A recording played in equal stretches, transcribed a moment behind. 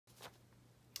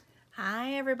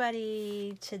Hi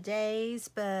everybody, today's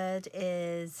bird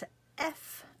is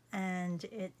F and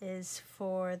it is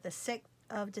for the 6th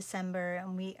of December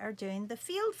and we are doing the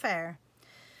Fieldfare.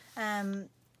 I'm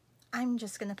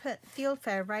just going to put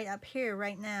Fieldfare right up here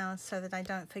right now so that I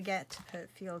don't forget to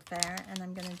put Fieldfare, and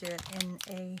I'm going to do it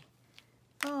in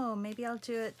maybe I'll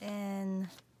do it in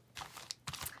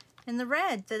the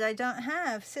red that I don't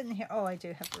have sitting here. Oh, I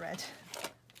do have the red.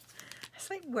 It's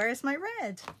like, where's my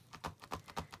red?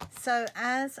 So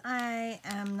as I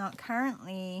am not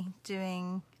currently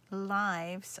doing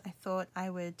lives, I thought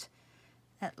I would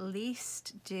at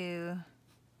least do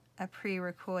a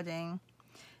pre-recording.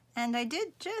 And I did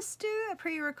just do a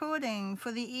pre-recording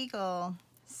for the eagle,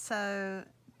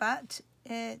 but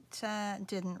it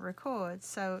didn't record.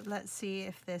 So let's see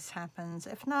if this happens.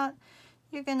 If not,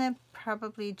 you're gonna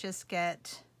probably just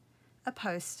get a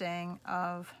posting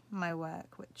of my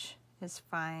work, which is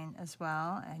fine as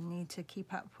well. I need to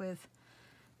keep up with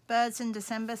birds in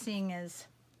December, seeing as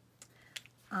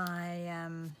I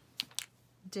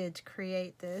did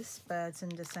create this birds in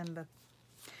December.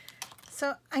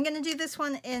 So I'm going to do this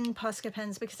one in Posca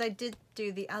pens because I did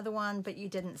do the other one but you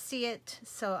didn't see it,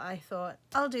 so I thought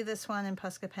I'll do this one in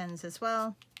Posca pens as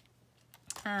well.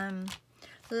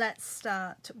 Let's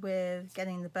start with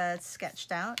getting the birds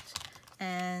sketched out.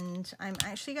 And I'm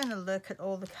actually going to look at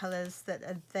all the colors that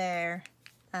are there,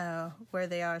 where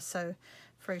they are. So,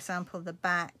 for example, the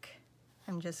back,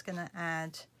 I'm just going to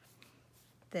add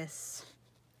this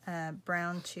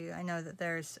brown to. I know that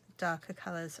there's darker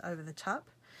colors over the top.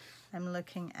 I'm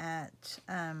looking at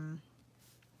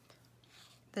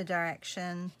the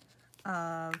direction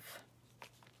of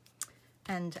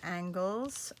and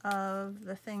angles of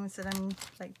the things that I'm,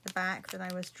 like the back that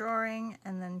I was drawing,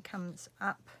 and then comes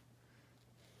up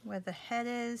where the head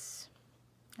is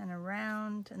and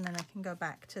around, and then I can go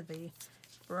back to the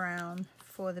brown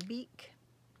for the beak.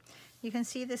 You can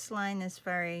see this line is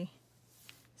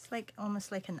it's like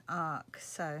almost like an arc,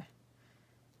 so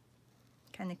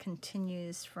kind of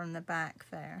continues from the back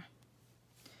there.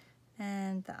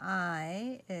 And the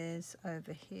eye is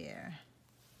over here.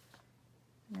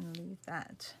 I'm going to leave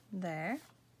that there.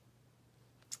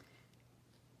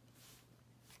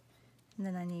 And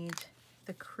then I need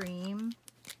the cream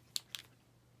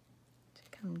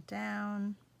come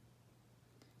down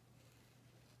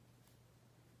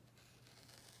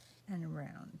and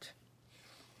around.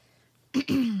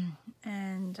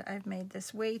 And I've made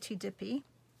this way too dippy,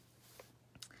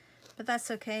 but that's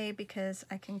okay because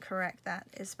I can correct that.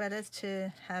 It's better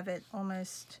to have it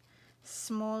almost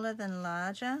smaller than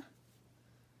larger.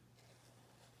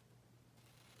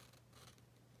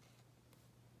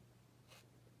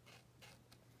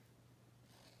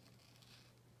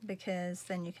 Because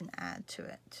then you can add to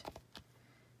it.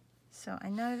 So I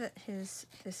know that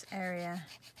this area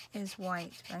is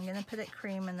white, but I'm going to put it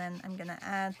cream and then I'm going to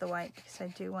add the white because I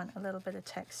do want a little bit of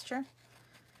texture.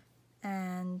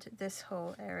 And this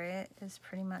whole area is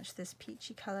pretty much this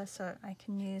peachy color, so I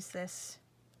can use this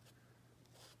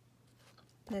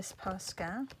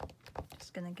Posca.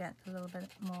 Just going to get a little bit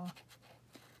more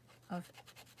of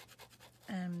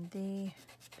the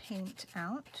paint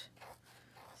out,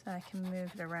 so I can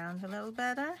move it around a little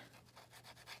better.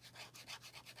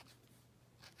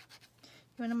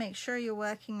 You want to make sure you're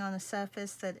working on a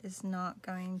surface that is not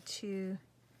going to,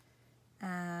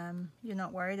 you're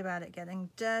not worried about it getting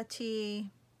dirty.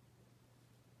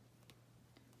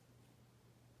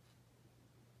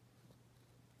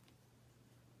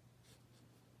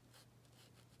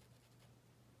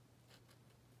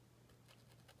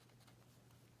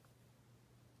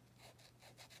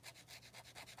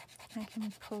 I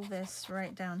can pull this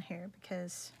right down here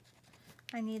because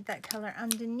I need that color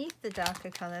underneath the darker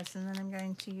colors, and then I'm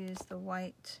going to use the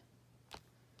white.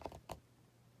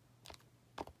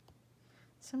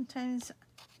 Sometimes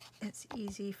it's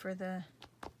easy for the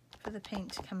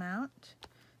paint to come out,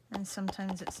 and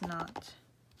sometimes it's not.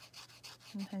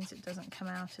 Sometimes it doesn't come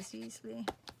out as easily.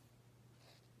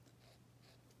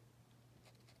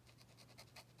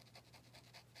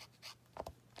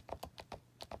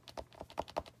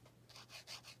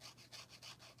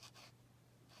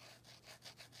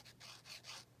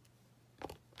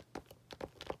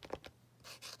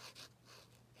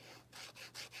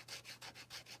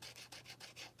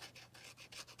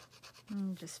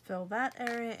 And just fill that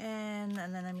area in,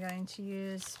 and then I'm going to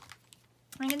use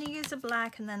a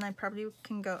black, and then I probably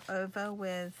can go over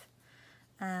with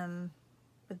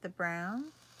the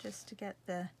brown just to get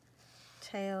the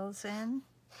tails in.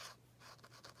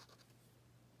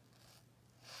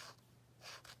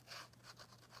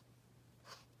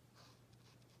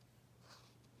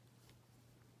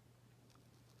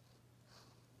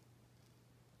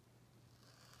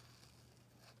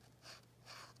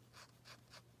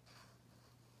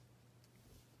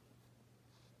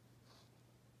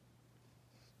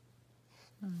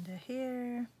 under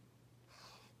here,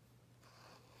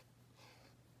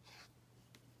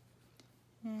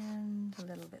 and a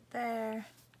little bit there,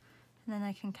 and then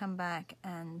I can come back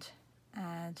and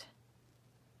add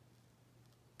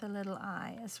the little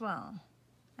eye as well,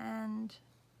 and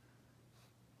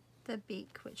the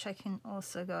beak, which I can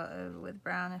also go over with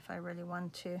brown if I really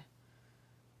want to.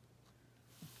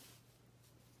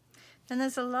 And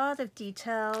there's a lot of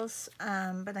details,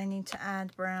 but I need to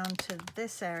add brown to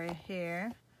this area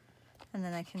here, and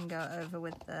then I can go over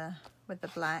with the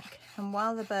black. And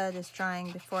while the bird is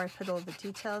drying, before I put all the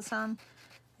details on,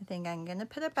 I think I'm going to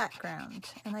put a background.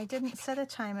 And I didn't set a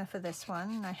timer for this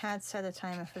one. I had set a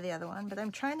timer for the other one, but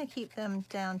I'm trying to keep them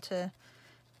down to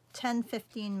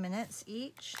 10-15 minutes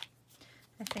each.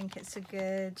 I think it's a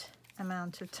good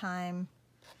amount of time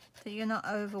that you're not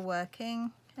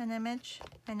overworking an image.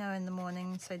 I know in the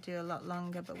mornings I do a lot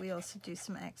longer, but we also do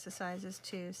some exercises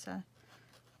too. So,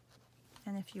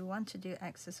 and if you want to do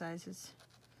exercises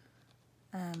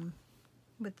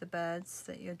with the birds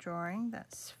that you're drawing,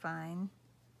 that's fine.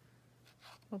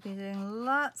 We'll be doing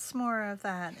lots more of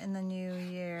that in the new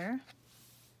year.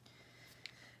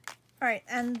 All right,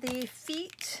 and the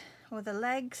feet or the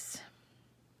legs,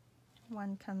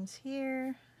 one comes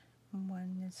here and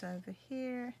one is over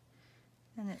here,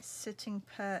 and it's sitting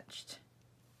perched.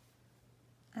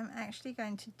 I'm actually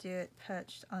going to do it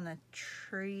perched on a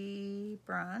tree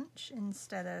branch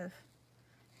instead of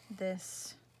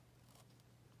this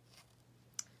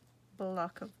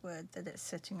block of wood that it's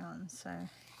sitting on. So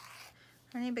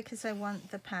only because I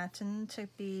want the pattern to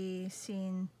be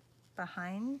seen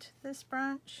behind this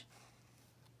branch.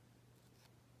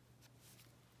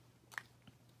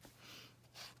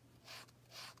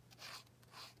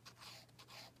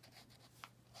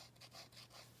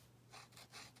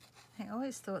 I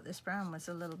always thought this brown was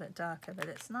a little bit darker, but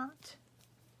it's not.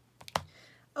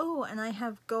 Oh, and I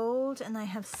have gold and I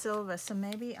have silver, so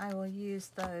maybe I will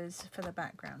use those for the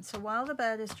background. So while the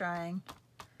bird is drying,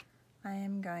 I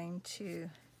am going to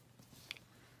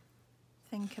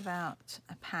think about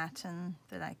a pattern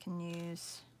that I can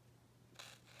use.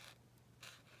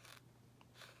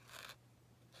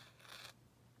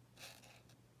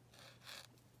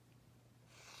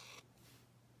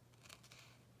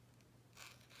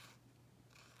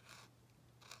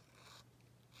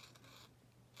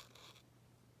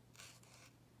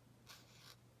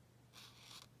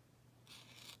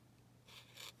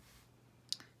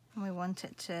 And we want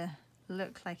it to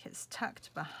look like it's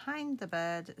tucked behind the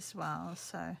bird as well.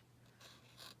 So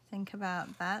think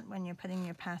about that when you're putting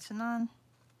your pattern on.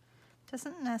 It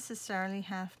doesn't necessarily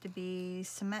have to be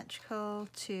symmetrical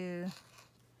to,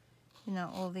 you know,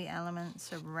 all the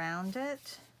elements around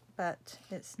it, but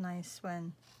it's nice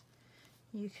when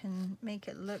you can make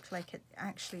it look like it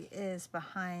actually is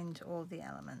behind all the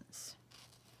elements.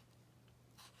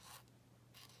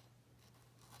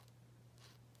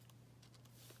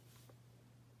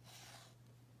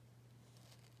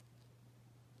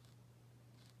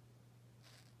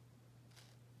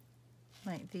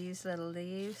 Like these little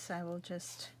leaves, I will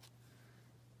just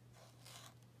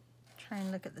try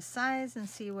and look at the size and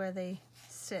see where they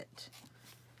sit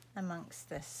amongst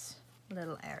this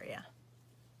little area.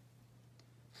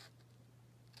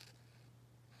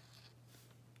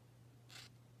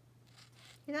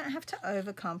 You don't have to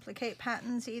overcomplicate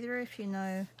patterns either. If you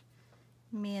know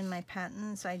me and my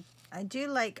patterns, I do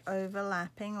like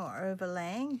overlapping or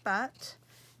overlaying, but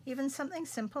even something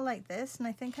simple like this, and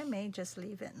I think I may just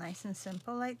leave it nice and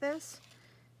simple like this,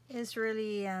 is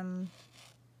really, I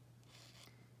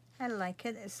like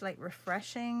it. It's like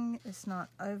refreshing. It's not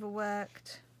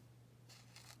overworked.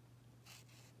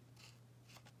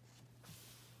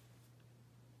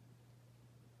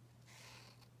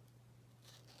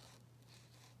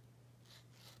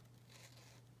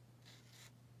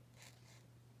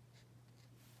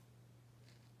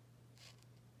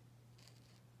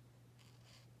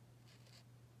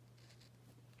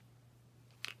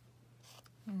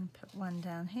 And put one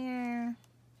down here,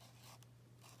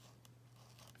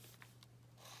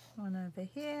 one over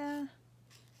here,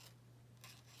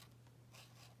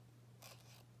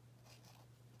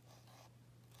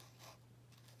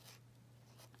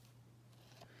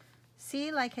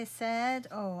 see, like I said,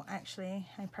 oh, actually,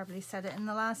 I probably said it in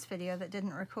the last video that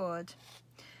didn't record.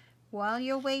 While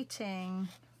you're waiting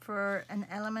for an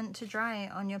element to dry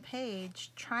on your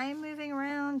page, try moving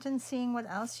around and seeing what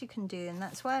else you can do. And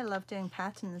that's why I love doing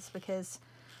patterns, because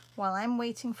while I'm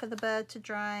waiting for the bird to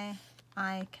dry,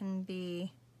 I can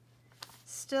be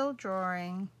still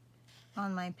drawing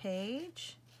on my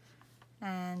page,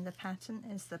 and the pattern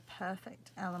is the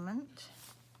perfect element.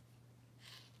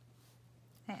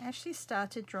 I actually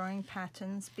started drawing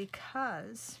patterns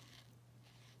because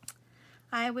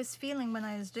I was feeling, when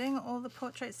I was doing all the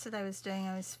portraits that I was doing,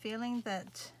 I was feeling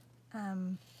that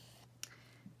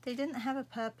they didn't have a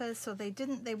purpose, or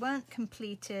they weren't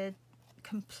complete,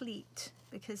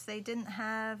 because they didn't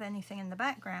have anything in the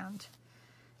background.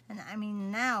 And I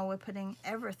mean, now we're putting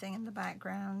everything in the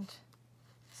background,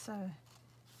 so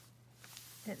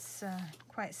it's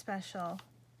quite special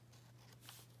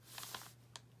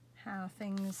how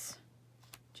things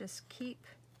just keep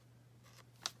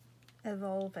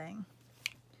evolving.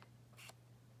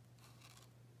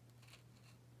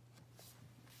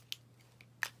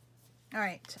 All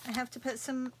right, I have to put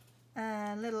some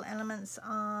little elements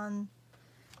on,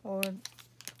 or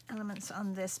elements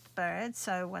on this bird.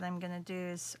 So what I'm going to do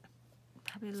is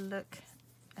probably look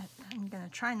at, I'm going to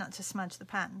try not to smudge the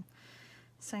pattern.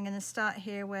 So I'm going to start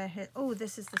here where oh,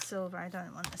 this is the silver. I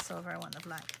don't want the silver, I want the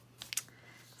black.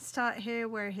 Start here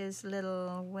where his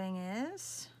little wing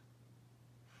is.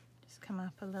 Just come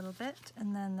up a little bit,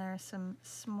 and then there are some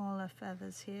smaller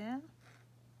feathers here.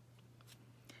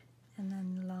 And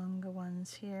then longer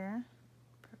ones here.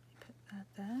 Probably put that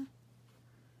there.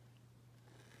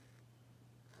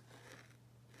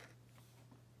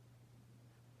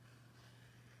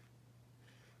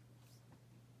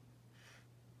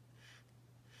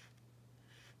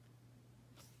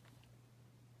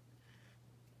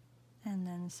 And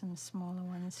then some smaller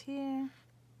ones here.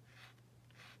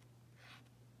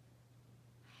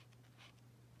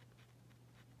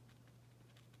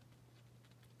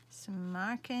 Some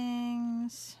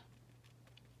markings.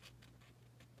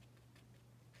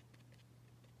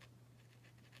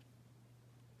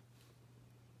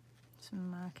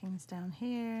 Some markings down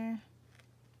here.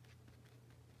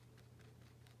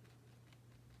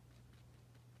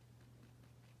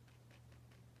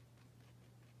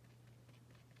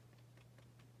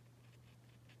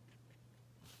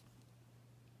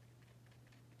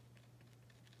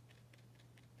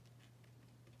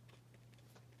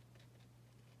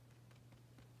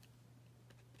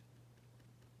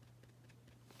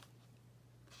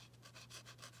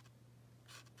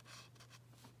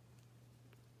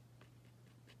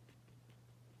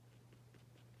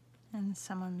 And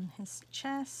some on his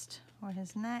chest or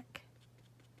his neck.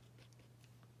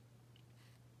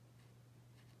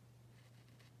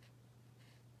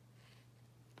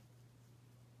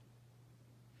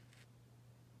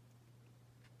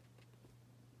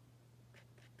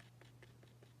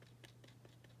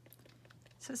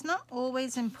 So it's not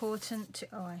always important to,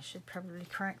 oh, I should probably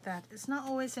correct that. It's not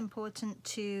always important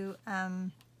to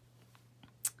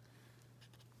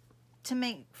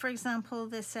make, for example,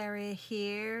 this area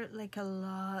here like a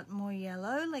lot more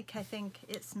yellow. Like, I think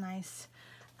it's nice,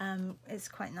 it's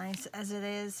quite nice as it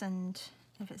is, and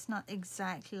if it's not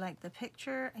exactly like the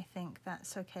picture, I think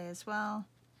that's okay as well.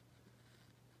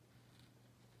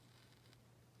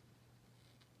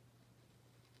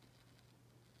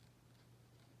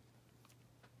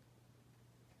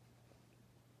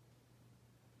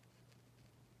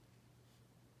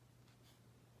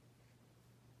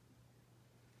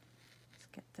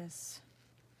 Get this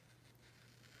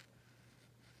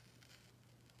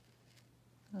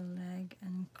leg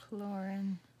and claw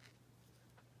in.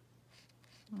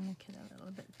 Make it a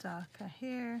little bit darker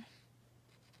here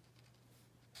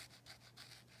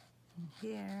and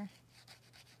here.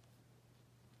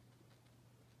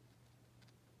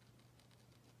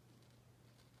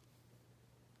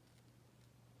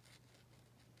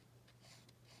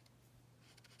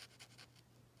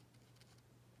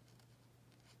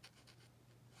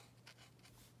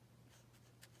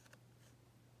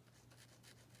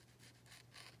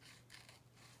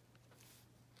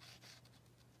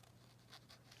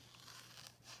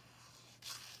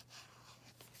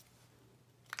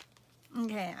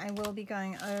 Okay, I will be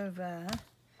going over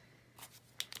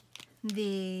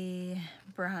the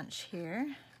branch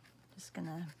here. Just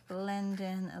gonna blend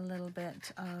in a little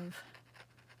bit of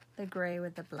the gray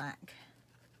with the black.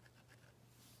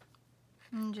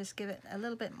 And just give it a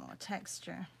little bit more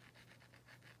texture.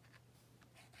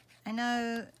 I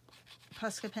know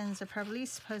Posca pens are probably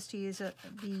supposed to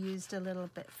be used a little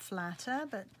bit flatter,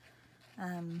 but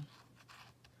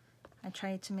I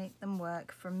try to make them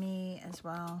work for me as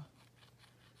well,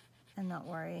 and not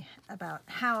worry about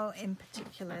how in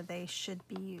particular they should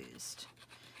be used,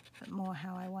 but more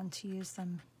how I want to use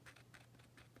them.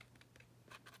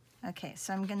 Okay,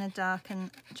 so I'm going to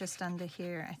darken just under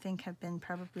here. I think I've been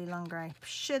probably longer. I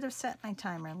should have set my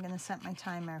timer. I'm going to set my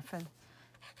timer for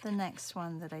the next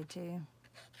one that I do.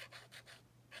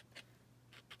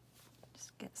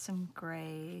 Just get some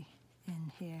gray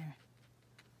in here.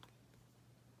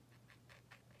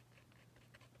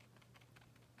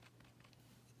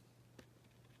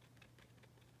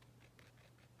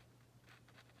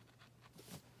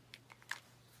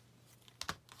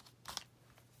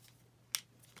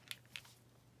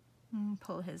 And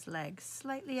pull his legs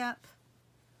slightly up.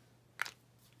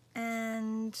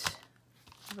 And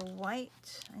the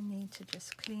white, I need to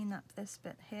just clean up this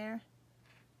bit here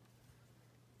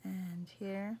and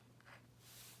here.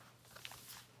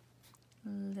 A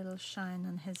little shine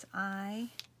on his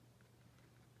eye,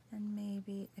 and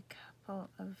maybe a couple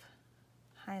of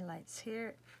highlights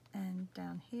here and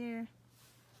down here.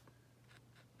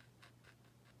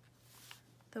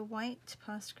 The white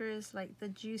Posca is like the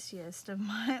juiciest of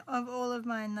all of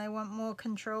mine. I want more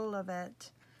control of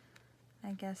it.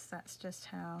 I guess that's just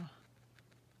how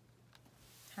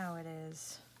it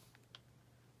is.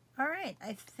 All right,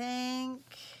 I think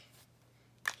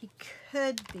he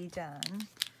could be done. I'm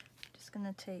just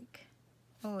gonna take,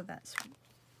 oh, that's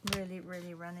really,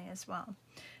 really runny as well. I'm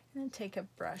gonna take a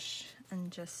brush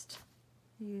and just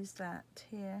use that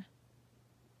here.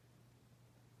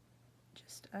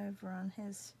 Just over on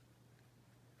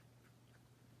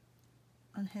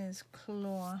his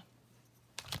claw.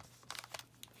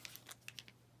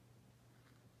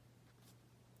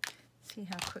 See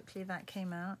how quickly that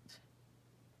came out.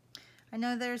 I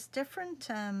know there's different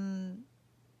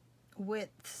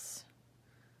widths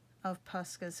of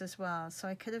Poscas as well, so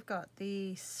I could have got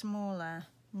the smaller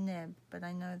nib, but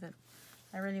I know that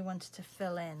I really wanted to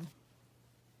fill in.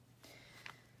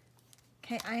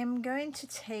 Okay, I am going to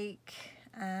take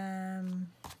a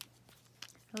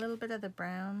little bit of the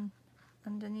brown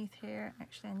underneath here.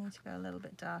 Actually, I need to go a little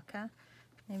bit darker.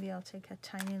 Maybe I'll take a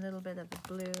tiny little bit of the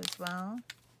blue as well,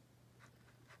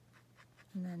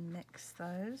 and then mix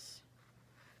those.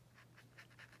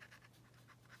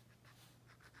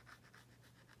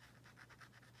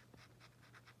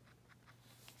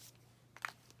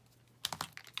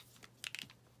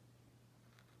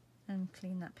 And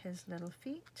clean up his little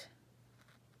feet.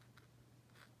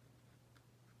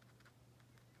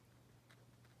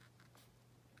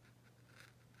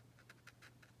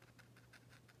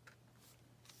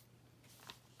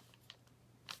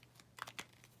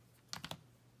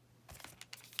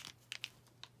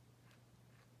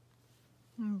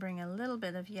 And bring a little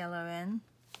bit of yellow in,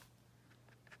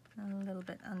 and a little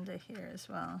bit under here as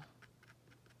well.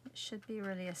 It should be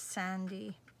really a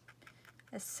sandy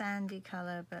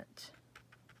color, but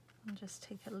I'll just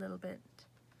take a little bit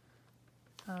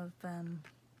of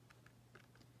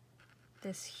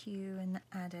this hue and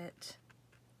add it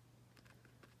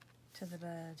to the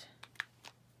bird.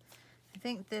 I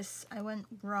think this, I went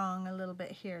wrong a little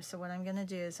bit here, so what I'm going to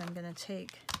do is I'm going to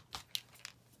take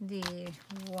the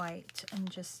white and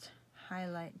just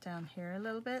highlight down here a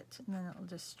little bit, and then it'll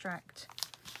distract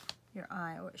your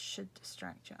eye, or it should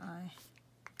distract your eye.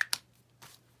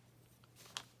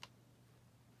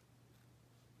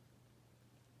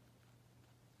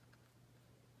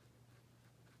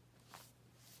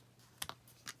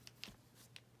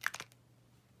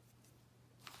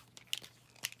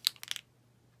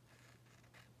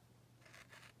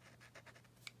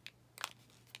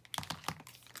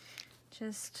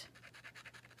 Just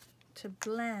to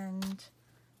blend,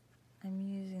 I'm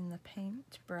using the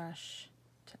paint brush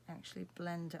to actually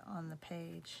blend it on the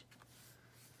page.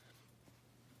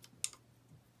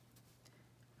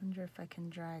 Wonder if I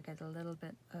can drag it a little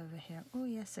bit over here. Oh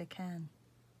yes, I can.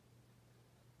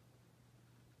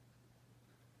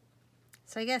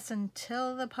 So I guess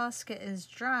until the Posca is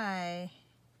dry,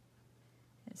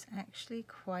 it's actually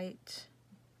quite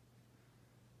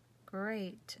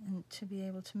great and to be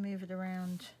able to move it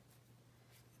around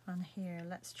on here.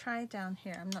 Let's try down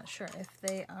here. I'm not sure if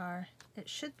they are, it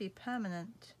should be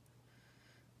permanent,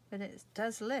 but it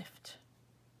does lift.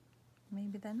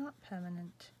 Maybe they're not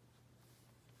permanent.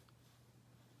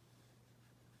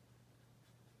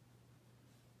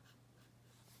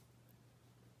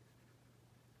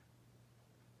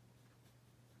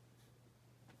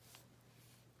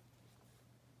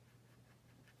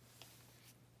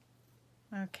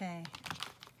 Okay,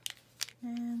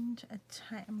 and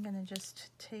I'm going to just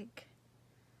take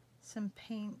some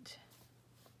paint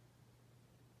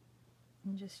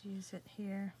and just use it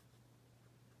here.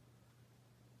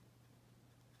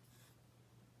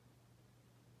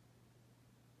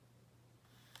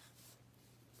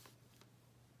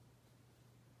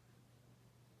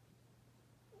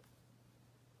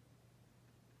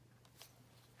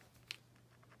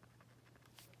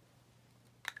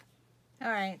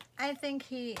 All right, I think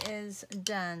he is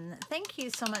done. Thank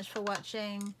you so much for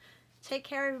watching. Take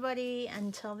care, everybody.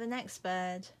 Until the next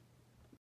bird.